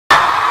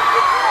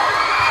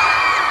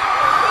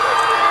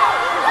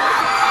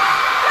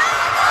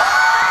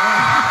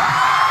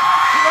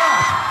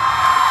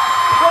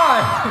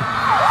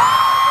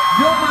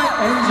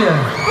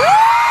Youngjae.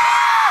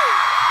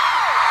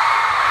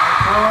 Of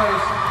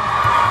course.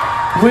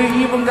 We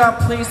even got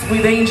Pleased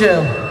with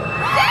Angel.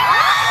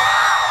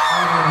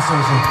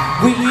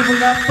 We even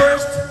got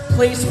first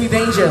Pleased with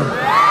Angel.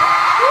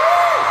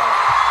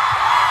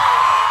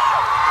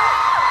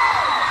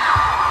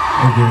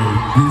 Okay,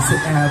 this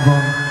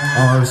album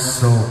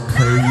also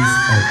plays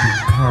a big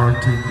part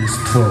in this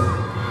tour.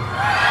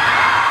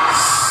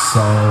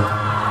 So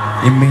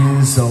it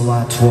means a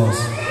lot to us.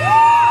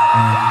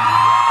 And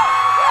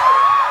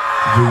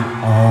we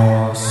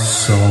are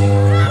so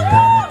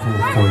thankful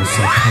for your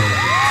support.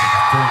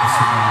 Thank you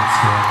so much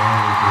for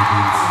all the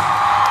babies.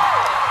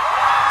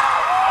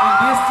 And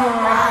this tour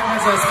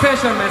has a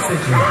special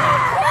message.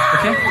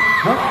 Okay?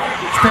 What?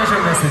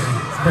 Special message.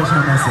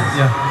 Special message.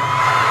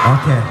 Yeah.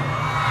 Okay.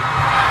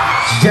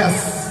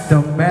 Just the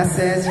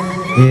message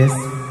is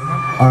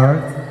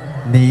Earth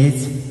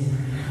needs.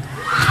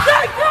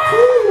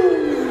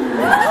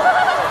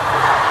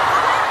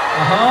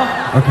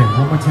 Okay,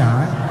 one more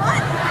time.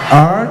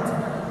 Earth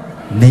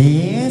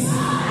needs.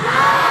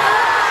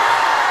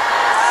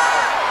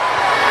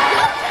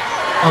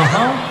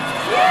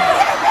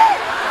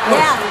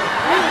 Yeah.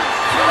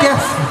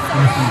 Yes.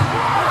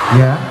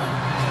 Yeah.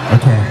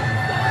 Okay.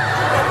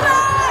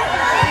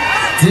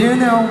 Do you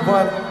know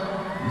what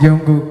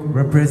Jungkook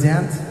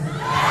represents?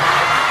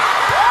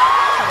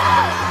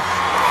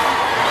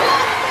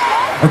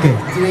 Okay,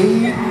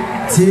 3,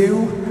 2,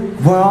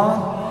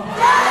 1.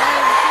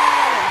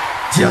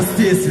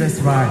 Justice, that's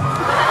right.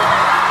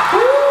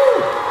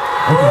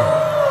 Okay.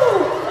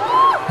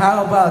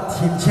 How about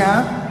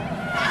Himchan?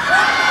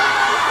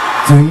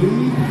 3,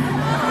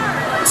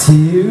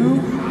 2,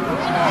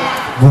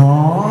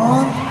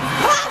 1.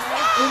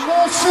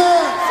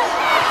 Emotion!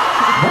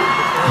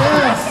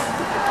 Yes!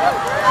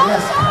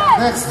 Yes,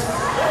 next.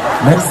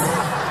 Next.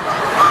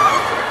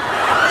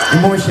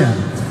 Emotion.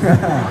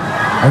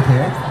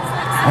 Okay.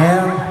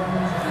 And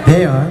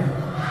Daehyun.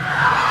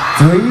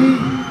 3,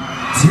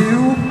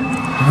 2,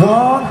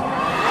 1.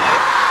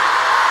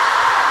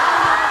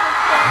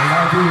 I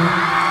love you.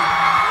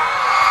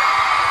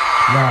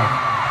 Love.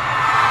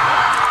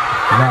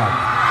 Love.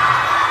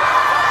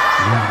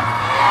 Love.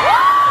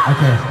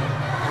 Okay.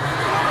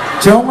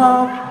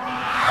 Jonghyun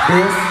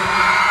is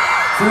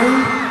 3,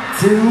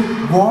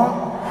 2, 1.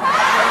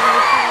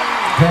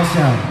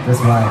 Passion.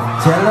 That's right.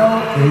 Zelo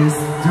is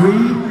 3,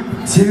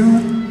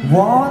 2,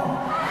 1.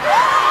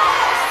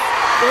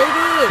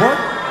 What?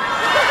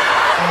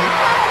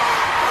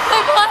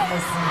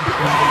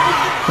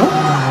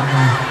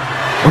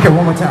 Okay,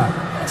 one more time.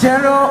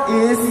 Zelo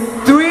is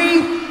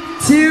 3,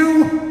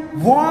 2,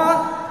 1.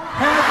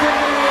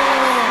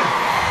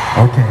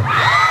 Okay.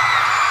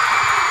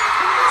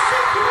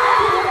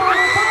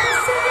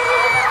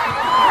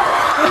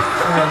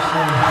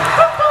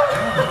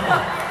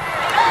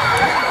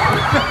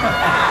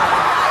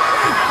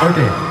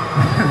 Okay.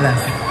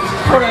 Last.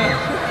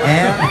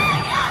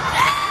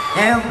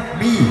 And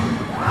me.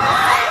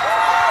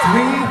 3,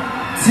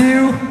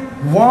 2,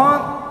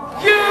 1.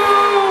 You.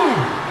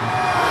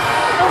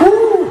 Woo.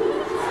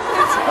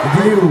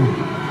 You.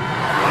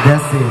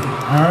 That's it.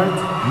 Earth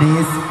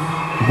needs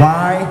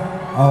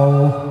Y-O-U.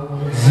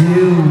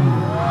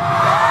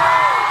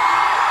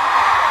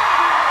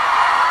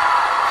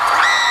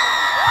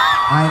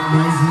 I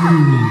miss you.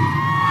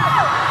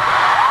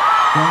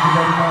 Thank you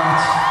very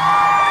much.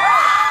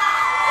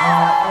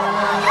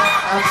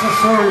 I'm so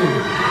sorry.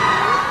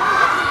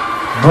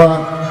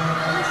 But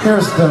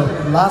here's the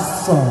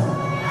last song.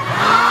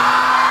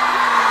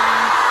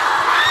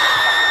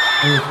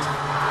 It's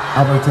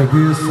our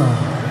debut song.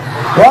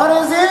 What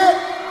is it?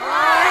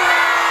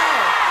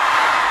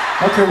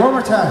 Okay, one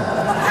more time.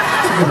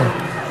 Together.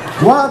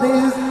 What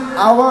is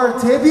our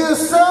debut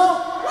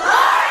song?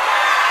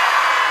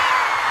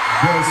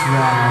 That's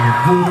right.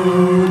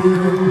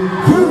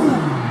 Woo.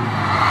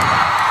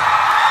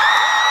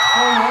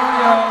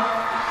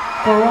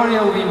 For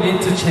Warrior, we need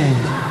to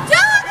change.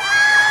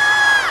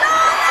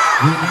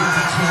 We need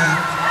to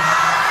change.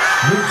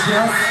 We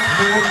just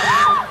need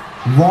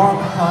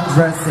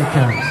 100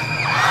 seconds.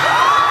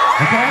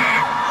 Okay?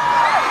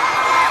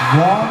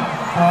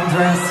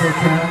 100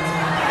 seconds.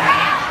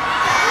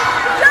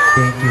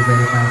 Thank you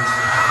very much.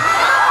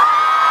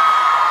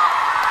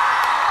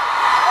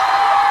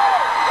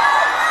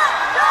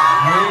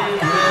 We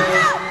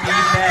will be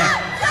back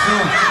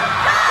soon.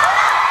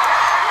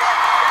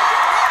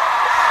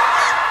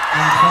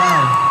 And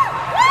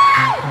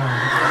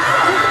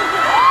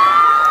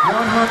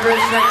 100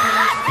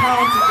 seconds,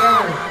 count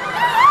together.